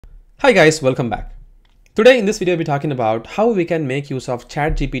Hi guys, welcome back. Today in this video, we'll be talking about how we can make use of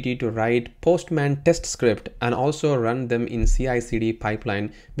ChatGPT to write Postman test script and also run them in CI/CD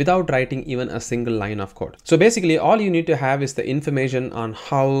pipeline without writing even a single line of code. So basically, all you need to have is the information on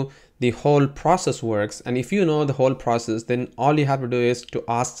how the whole process works. And if you know the whole process, then all you have to do is to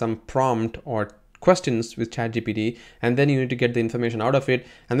ask some prompt or questions with ChatGPT, and then you need to get the information out of it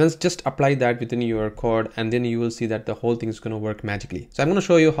and then just apply that within your code, and then you will see that the whole thing is going to work magically. So I'm going to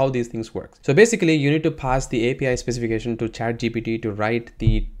show you how these things work. So basically, you need to pass the API specification to ChatGPT to write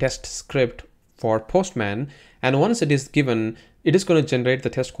the test script for Postman, and once it is given, it is going to generate the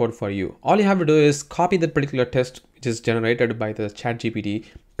test code for you. All you have to do is copy that particular test which is generated by the ChatGPT,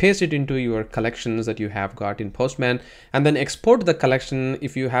 paste it into your collections that you have got in Postman, and then export the collection.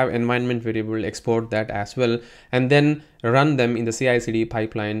 If you have environment variable, export that as well, and then run them in the CI/CD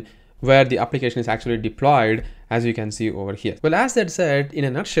pipeline where the application is actually deployed, as you can see over here. Well, as that said, in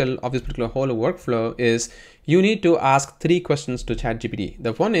a nutshell of this particular whole workflow is you need to ask 3 questions to ChatGPT.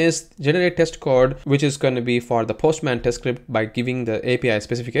 The one is generate test code, which is going to be for the Postman test script by giving the API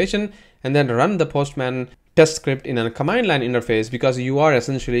specification, and then run the Postman test script in a command line interface, because you are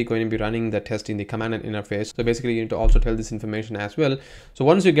essentially going to be running the test in the command line interface. So basically, you need to also tell this information as well. So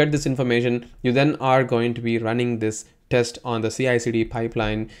once you get this information, you then are going to be running this test on the CI/CD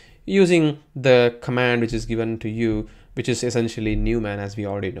pipeline using the command which is given to you, which is essentially newman, as we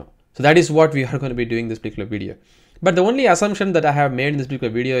already know. So that is what we are going to be doing this particular video. But the only assumption that I have made in this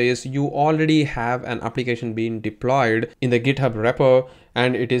particular video is you already have an application being deployed in the GitHub repo,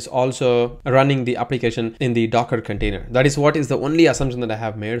 and it is also running the application in the Docker container. That is what is the only assumption that I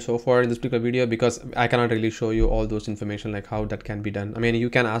have made so far in this particular video, because I cannot really show you all those information like how that can be done. I mean, you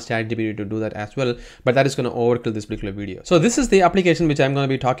can ask ChatGPT to do that as well, but that is going to overkill this particular video. So this is the application which I'm going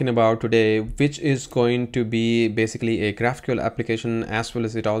to be talking about today, which is going to be basically a GraphQL application, as well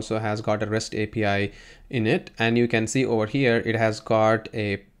as it also has got a REST API in it. And you can see over here, it has got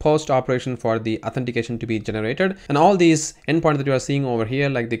a post operation for the authentication to be generated, and all these endpoints that you are seeing over here,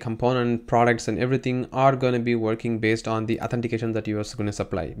 like the component products and everything, are going to be working based on the authentication that you are going to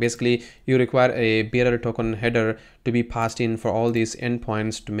supply. Basically, you require a bearer token header to be passed in for all these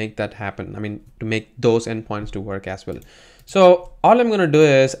endpoints to make that happen. I mean, to make those endpoints to work as well. So all I'm going to do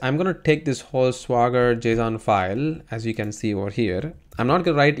is I'm going to take this whole Swagger JSON file, as you can see over here. I'm not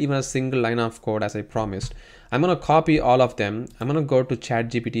going to write even a single line of code as I promised. I'm going to copy all of them. I'm going to go to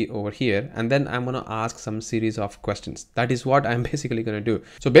ChatGPT over here, and then I'm going to ask some series of questions. That is what I'm basically going to do.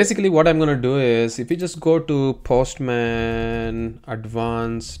 So basically what I'm going to do is, if you just go to Postman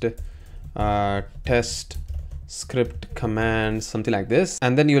advanced test script commands, something like this,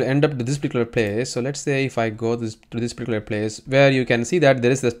 and then you'll end up to this particular place. So let's say if I go to this particular place, where you can see that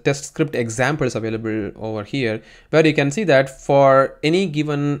there is the test script examples available over here, where you can see that for any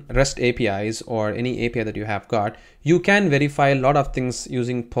given REST APIs or any API that you have got, you can verify a lot of things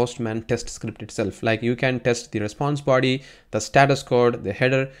using Postman test script itself. Like you can test the response body, the status code, the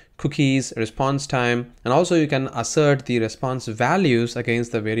header, cookies, response time, and also you can assert the response values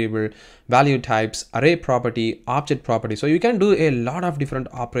against the variable value types, array property, object property. So you can do a lot of different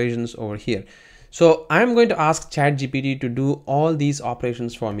operations over here. So I'm going to ask ChatGPT to do all these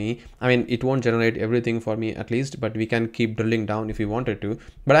operations for me. I mean, it won't generate everything for me at least, but we can keep drilling down if we wanted to.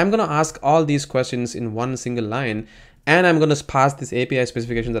 But I'm going to ask all these questions in one single line, and I'm going to pass this API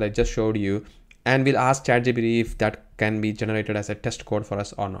specification that I just showed you, and we'll ask ChatGPT if that can be generated as a test code for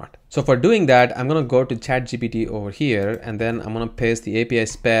us or not. So for doing that, I'm going to go to ChatGPT over here, and then I'm going to paste the API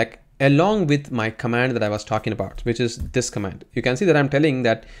spec along with my command that I was talking about, which is this command. You can see that I'm telling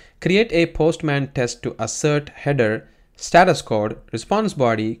that create a Postman test to assert header, status code, response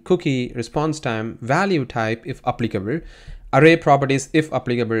body, cookie, response time, value type if applicable, array properties if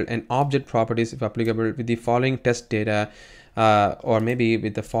applicable, and object properties if applicable, with the following test data, or maybe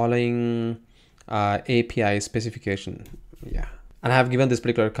with the following API specification. Yeah. And I have given this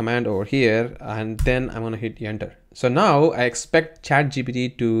particular command over here, and then I'm going to hit enter. So now I expect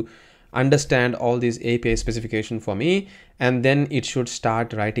ChatGPT to understand all these API specification for me, and then it should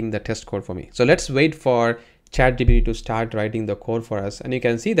start writing the test code for me. So let's wait for ChatGPT to start writing the code for us, and you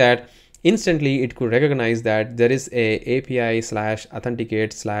can see that instantly it could recognize that there is a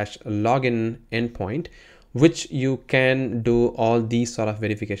API/authenticate/login endpoint, which you can do all these sort of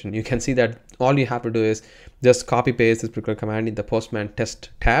verification. You can see that all you have to do is just copy paste this particular command in the Postman test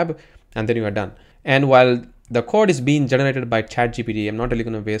tab, and then you are done. And while the code is being generated by ChatGPT, I'm not really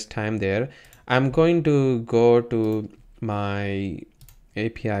going to waste time there. I'm going to go to my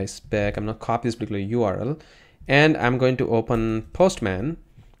API spec. I'm going to copy this particular URL, and I'm going to open Postman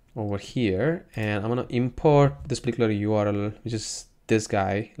over here, and I'm going to import this particular URL, which is this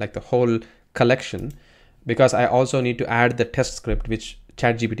guy, like the whole collection, because I also need to add the test script, which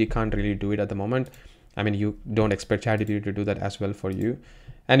ChatGPT can't really do it at the moment. I mean, you don't expect ChatGPT to do that as well for you.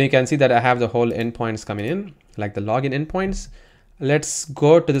 And you can see that I have the whole endpoints coming in, like the login endpoints. Let's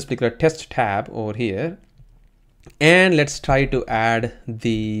go to this particular test tab over here, and let's try to add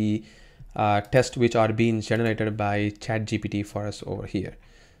the tests which are being generated by ChatGPT for us over here.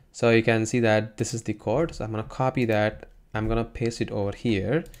 So you can see that this is the code. So I'm going to copy that. I'm going to paste it over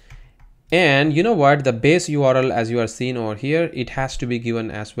here. And you know what, the base URL, as you are seeing over here, it has to be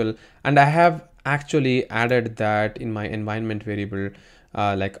given as well. And I have actually added that in my environment variable,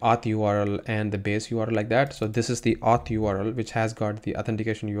 like auth URL and the base URL like that. So this is the auth URL, which has got the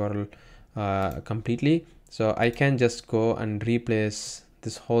authentication URL completely. So I can just go and replace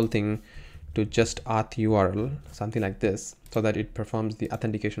this whole thing to just auth URL, something like this, so that it performs the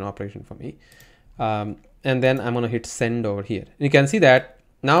authentication operation for me. And then I'm going to hit send over here. You can see that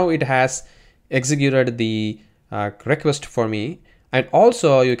now it has executed the request for me. And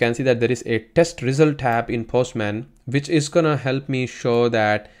also you can see that there is a test result tab in Postman, which is going to help me show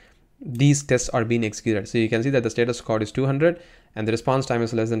that these tests are being executed. So you can see that the status code is 200 and the response time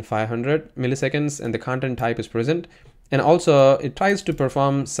is less than 500 milliseconds and the content type is present. And also it tries to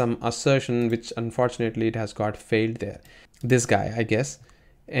perform some assertion, which unfortunately it has got failed there. This guy, I guess.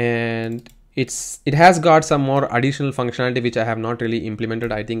 And it has got some more additional functionality which I have not really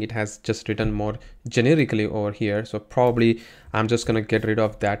implemented. I think it has just written more generically over here. So probably I'm just going to get rid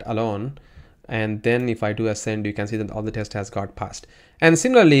of that alone. And then if I do a send, you can see that all the test has got passed. And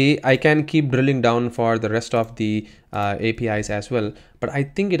similarly, I can keep drilling down for the rest of the APIs as well. But I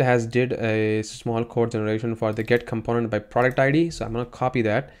think it has did a small code generation for the get component by product ID. So I'm going to copy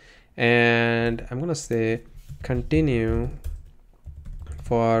that and I'm going to say continue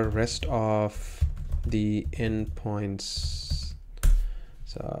for rest of the endpoints.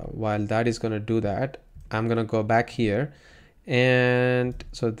 So while that is going to do that, I'm going to go back here. And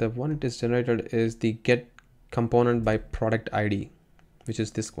so the one it is generated is the get component by product ID, which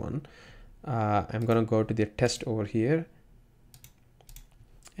is this one. I'm going to go to the test over here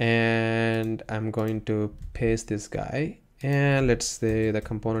and I'm going to paste this guy. And let's say the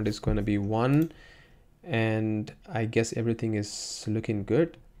component is going to be 1. And I guess everything is looking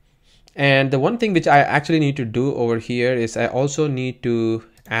good. And the one thing which I actually need to do over here is I also need to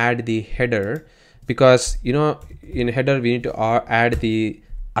add the header, because you know in header we need to add the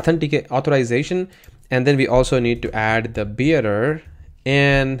authorization, and then we also need to add the bearer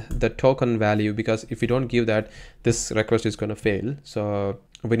and the token value, because if we don't give that, this request is going to fail. So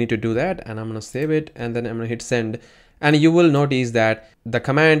we need to do that, and I'm going to save it and then I'm going to hit send. And you will notice that the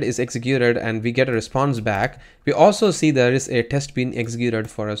command is executed and we get a response back. We also see there is a test being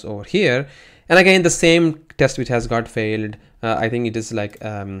executed for us over here. And again, the same test which has got failed. I think it is like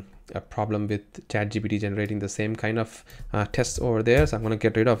a problem with ChatGPT generating the same kind of tests over there. So I'm going to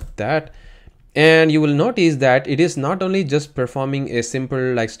get rid of that. And you will notice that it is not only just performing a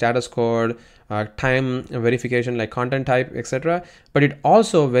simple like status code, time verification like content type, etc., but it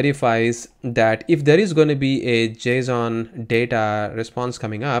also verifies that if there is going to be a JSON data response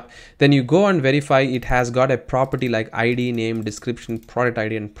coming up, then you go and verify it has got a property like ID, name, description, product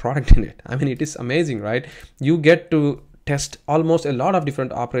ID, and product in it. I mean, it is amazing, right? You get to test almost a lot of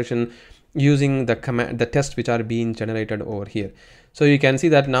different operations using the command, the tests which are being generated over here. So you can see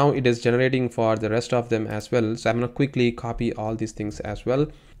that now it is generating for the rest of them as well. So I'm going to quickly copy all these things as well.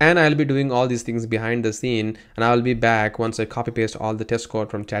 And I'll be doing all these things behind the scene, and I'll be back once I copy paste all the test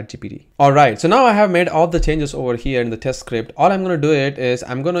code from ChatGPT. All right, so now I have made all the changes over here in the test script. All I'm going to do it is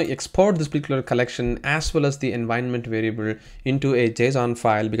I'm going to export this particular collection as well as the environment variable into a JSON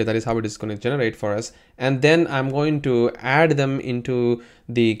file, because that is how it is going to generate for us. And then I'm going to add them into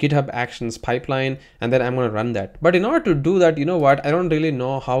the GitHub Actions pipeline, and then I'm going to run that. But in order to do that, you know what, I don't really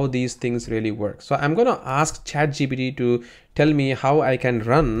know how these things really work. So I'm going to ask ChatGPT to tell me how I can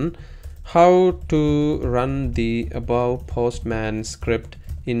run, how to run the above Postman script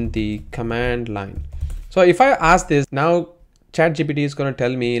in the command line. So if I ask this, now ChatGPT is going to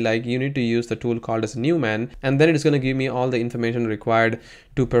tell me like you need to use the tool called as Newman, and then it is going to give me all the information required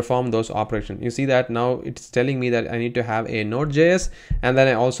to perform those operations. You see that now it's telling me that I need to have a Node.js, and then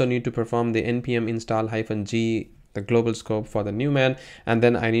I also need to perform the npm install -g, the global scope for the Newman, and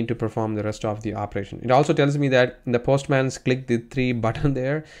then I need to perform the rest of the operation. It also tells me that in the Postman's click the 3 button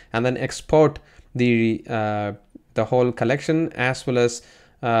there and then export the whole collection as well as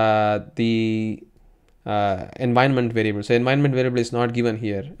the environment variable. So environment variable is not given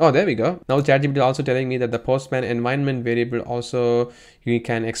here. Oh, there we go. Now ChatGPT is also telling me that the Postman environment variable also you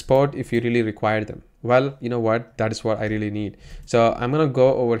can export if you really require them. Well, you know what, that is what I really need. So I'm going to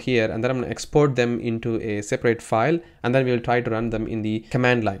go over here and then I'm going to export them into a separate file, and then we'll try to run them in the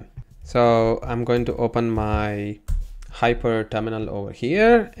command line. So I'm going to open my hyper terminal over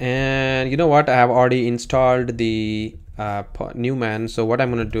here, and you know what, I have already installed the Newman. So what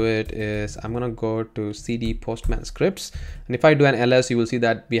I'm going to do it is I'm going to go to cd postman scripts, and if I do an ls, you will see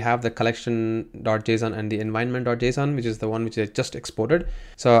that we have the collection.json and the environment.json, which is the one which I just exported.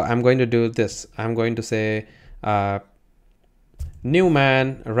 So I'm going to do this. I'm going to say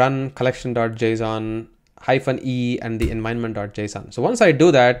Newman run collection.json -e and the environment.json. So once I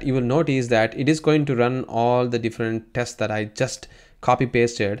do that, you will notice that it is going to run all the different tests that I just copy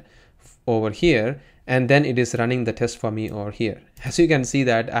pasted over here, and then it is running the test for me over here. As you can see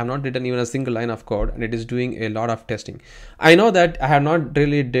that I have not written even a single line of code, and it is doing a lot of testing. I know that I have not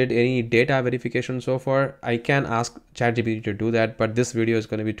really did any data verification so far. I can ask ChatGPT to do that, but this video is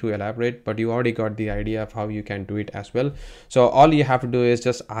going to be too elaborate, but you already got the idea of how you can do it as well. So all you have to do is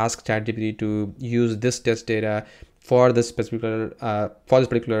just ask ChatGPT to use this test data for this particular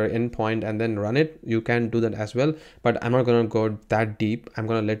endpoint and then run it. You can do that as well, but I'm not going to go that deep. I'm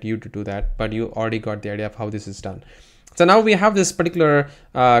going to let you to do that, but you already got the idea of how this is done. So now we have this particular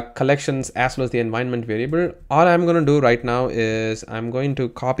collections as well as the environment variable. All I'm going to do right now is I'm going to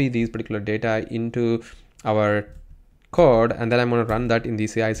copy these particular data into our code, and then I'm going to run that in the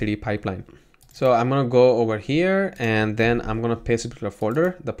CI/CD pipeline. So I'm going to go over here, and then I'm going to paste a particular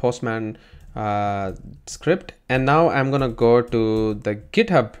folder, the Postman script, and now I'm going to go to the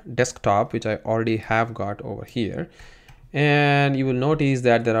GitHub desktop, which I already have got over here. And you will notice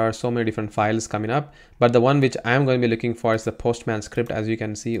that there are so many different files coming up, but the one which I'm going to be looking for is the Postman script, as you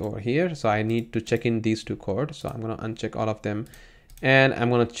can see over here. So I need to check in these two codes. So I'm going to uncheck all of them, and I'm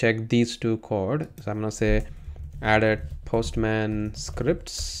going to check these two code. So I'm going to say added Postman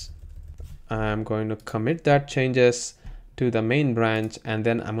scripts. I'm going to commit that changes to the main branch, and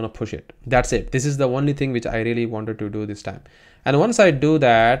then I'm going to push it. That's it. This is the only thing which I really wanted to do this time. And once I do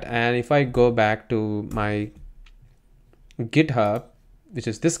that, and if I go back to my GitHub, which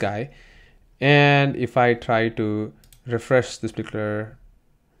is this guy, and if I try to refresh this particular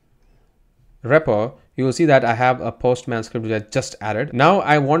repo, you will see that I have a Postman script which I just added. Now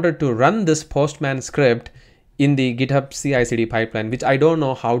I wanted to run this Postman script in the GitHub CI/CD pipeline, which I don't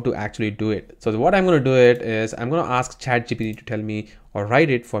know how to actually do it. So what I'm going to do it is I'm going to ask ChatGPT to tell me or write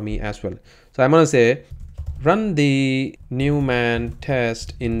it for me as well. So I'm going to say run the Newman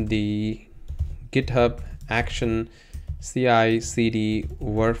test in the GitHub Action CI/CD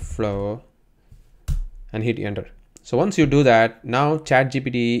workflow, and hit enter. So once you do that, now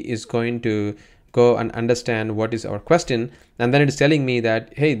ChatGPT is going to go and understand what is our question, and then it is telling me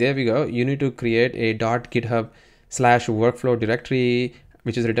that, hey, there we go, you need to create a .github/workflow directory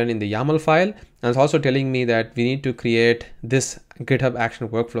which is written in the YAML file, and it's also telling me that we need to create this GitHub action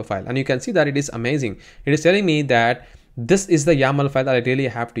workflow file. And you can see that it is amazing. It is telling me that this is the YAML file that I really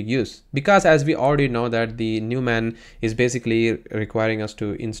have to use, because as we already know that the Newman is basically requiring us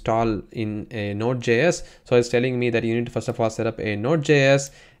to install in a Node.js. So it's telling me that you need to first of all set up a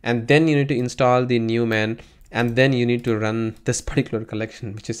Node.js, and then you need to install the Newman, and then you need to run this particular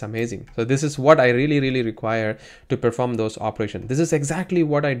collection, which is amazing. So this is what I really require to perform those operations. This is exactly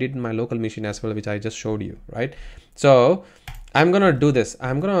what I did in my local machine as well, which I just showed you, right? So I'm gonna do this.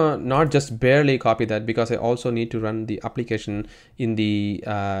 I'm gonna not just barely copy that, because I also need to run the application in the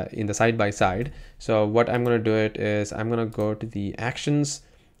side by side. So what I'm gonna do it is I'm gonna go to the actions,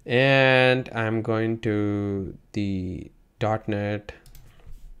 and I'm going to the .NET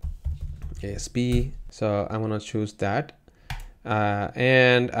ASP. So I'm gonna choose that,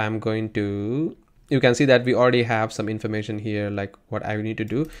 and I'm going to, you can see that we already have some information here, like what I need to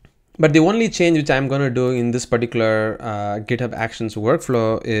do. But the only change which I'm going to do in this particular GitHub Actions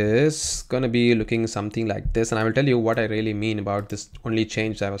workflow is going to be looking something like this. And I will tell you what I really mean about this only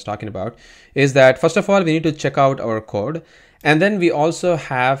change I was talking about, is that first of all, we need to check out our code. And then we also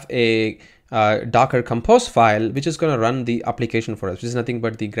have a Docker Compose file, which is going to run the application for us, which is nothing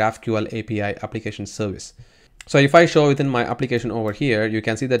but the GraphQL API application service. So if I show within my application over here, you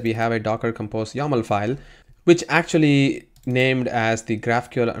can see that we have a Docker Compose YAML file, which actually named as the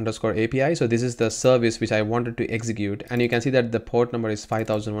GraphQL_API. So this is the service which I wanted to execute, and you can see that the port number is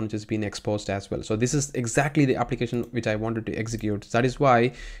 5001, which has been exposed as well. So this is exactly the application which I wanted to execute. So that is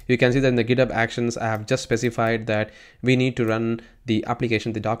why you can see that in the GitHub Actions, I have just specified that we need to run the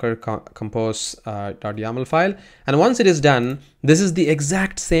application, the Docker Compose .yaml file. And once it is done, this is the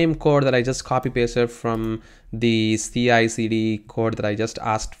exact same code that I just copy pasted from the CI/CD code that I just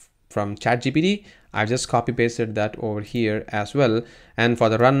asked from ChatGPT. I've just copy pasted that over here as well. And for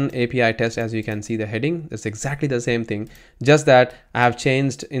the run API test, as you can see the heading, it's exactly the same thing, just that I have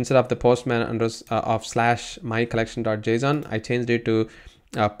changed, instead of the postman of slash my collection.json, I changed it to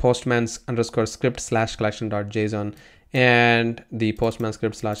postman's underscore script slash collection.json and the postman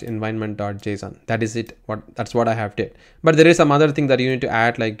script slash environment.json. That is it. That's what I have did. But there is some other thing that you need to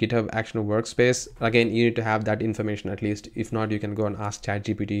add, like GitHub Action workspace. Again, you need to have that information at least. If not, you can go and ask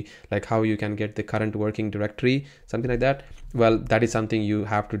ChatGPT like how you can get the current working directory, something like that. Well, that is something you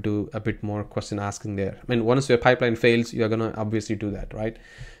have to do a bit more question asking there. I mean, once your pipeline fails, you're gonna obviously do that, right?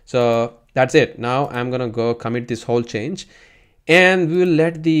 So that's it. Now I'm gonna go commit this whole change, and we will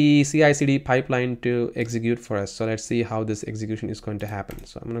let the CI/CD pipeline to execute for us. So let's see how this execution is going to happen.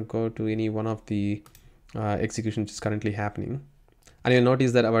 So I'm going to go to any one of the executions which is currently happening, and you'll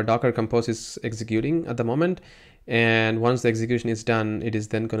notice that our Docker Compose is executing at the moment. And once the execution is done, it is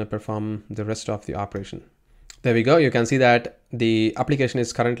then going to perform the rest of the operation. There we go. You can see that the application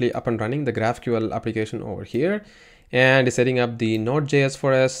is currently up and running, the GraphQL application over here, and is setting up the Node.js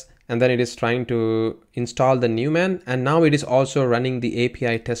for us. And then it is trying to install the Newman, and now it is also running the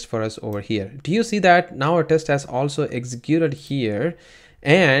API test for us over here. Do you see that now our test has also executed here,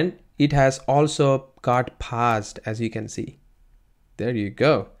 and it has also got passed, as you can see. There you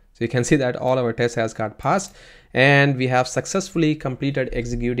go. So you can see that all our tests has got passed, and we have successfully completed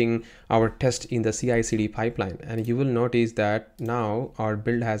executing our test in the CI/CD pipeline. And you will notice that now our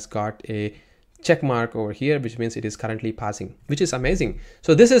build has got a check mark over here, which means it is currently passing, which is amazing.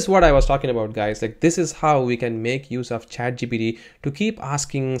 So this is what I was talking about, guys. Like, this is how we can make use of ChatGPT to keep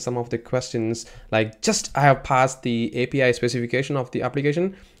asking some of the questions, like just I have passed the API specification of the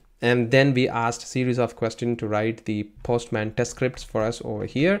application, and then we asked series of questions to write the Postman test scripts for us over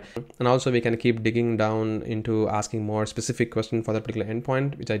here. And also we can keep digging down into asking more specific question for that particular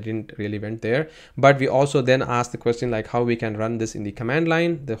endpoint, which I didn't really went there. But we also then asked the question like how we can run this in the command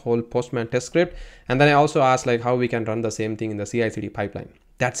line, the whole Postman test script. And then I also asked like how we can run the same thing in the CI/CD pipeline.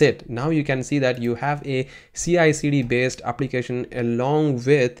 That's it. Now you can see that you have a CI/CD based application along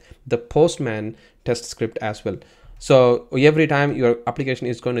with the Postman test script as well. So every time your application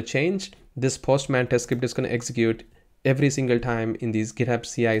is going to change, this Postman test script is going to execute every single time in this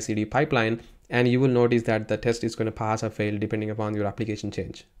GitHub CI/CD pipeline, and you will notice that the test is going to pass or fail depending upon your application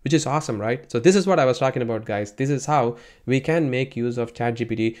change, which is awesome, right? So this is what I was talking about, guys. This is how we can make use of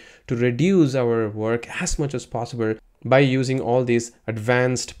ChatGPT to reduce our work as much as possible by using all this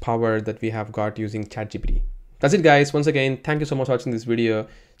advanced power that we have got using ChatGPT. That's it, guys. Once again, thank you so much for watching this video.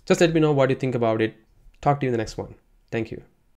 Just let me know what you think about it. Talk to you in the next one. Thank you.